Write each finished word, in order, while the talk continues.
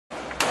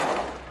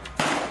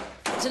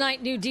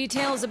Tonight, new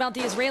details about the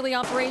Israeli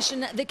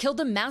operation that killed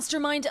the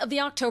mastermind of the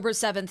October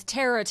 7th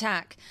terror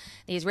attack.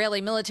 The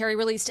Israeli military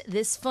released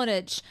this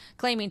footage,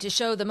 claiming to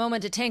show the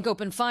moment a tank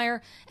opened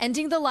fire,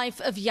 ending the life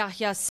of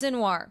Yahya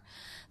Sinwar.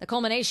 The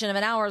culmination of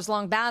an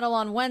hours-long battle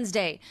on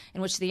Wednesday,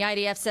 in which the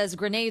IDF says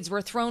grenades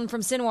were thrown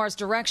from Sinwar's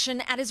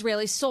direction at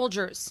Israeli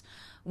soldiers.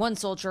 One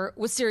soldier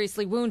was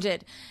seriously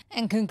wounded,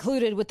 and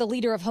concluded with the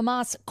leader of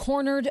Hamas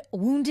cornered,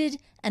 wounded,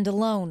 and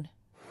alone.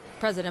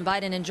 President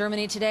Biden in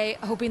Germany today,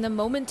 hoping the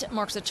moment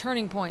marks a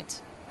turning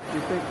point. You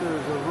think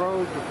there's a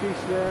road to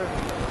peace there?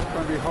 It's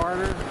going to be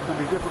harder, it's going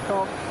to be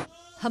difficult.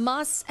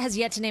 Hamas has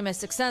yet to name a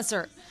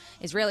successor.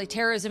 Israeli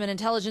terrorism and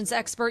intelligence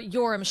expert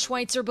Yoram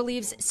Schweitzer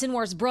believes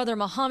Sinwar's brother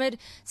Mohammed,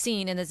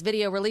 seen in this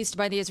video released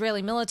by the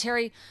Israeli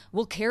military,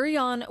 will carry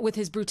on with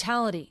his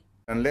brutality.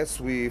 Unless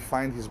we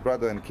find his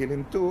brother and kill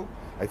him too,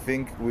 I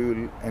think we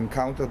will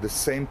encounter the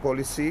same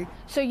policy.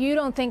 So you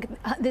don't think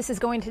this is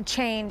going to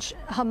change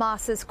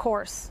Hamas's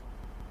course?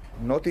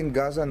 Not in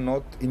Gaza,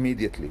 not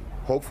immediately.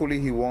 Hopefully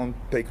he won't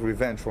take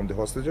revenge from the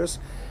hostages,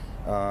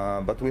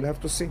 but we'll have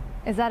to see.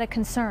 Is that a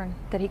concern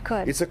that he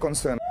could? It's a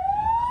concern.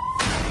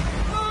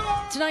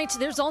 Tonight,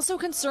 there's also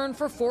concern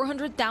for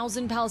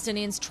 400,000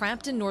 Palestinians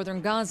trapped in northern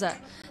Gaza.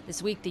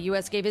 This week, the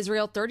U.S. gave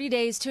Israel 30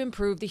 days to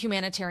improve the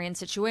humanitarian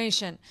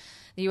situation.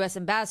 The U.S.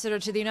 ambassador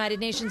to the United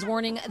Nations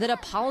warning that a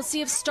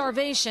policy of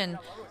starvation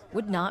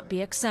would not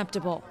be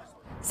acceptable.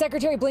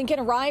 Secretary Blinken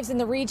arrives in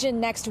the region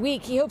next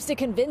week. He hopes to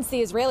convince the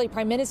Israeli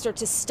prime minister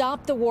to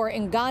stop the war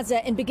in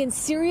Gaza and begin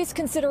serious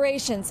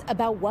considerations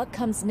about what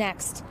comes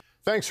next.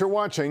 Thanks for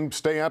watching.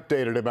 Stay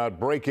updated about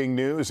breaking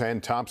news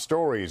and top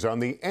stories on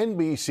the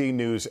NBC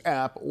News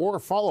app or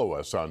follow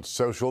us on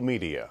social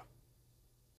media.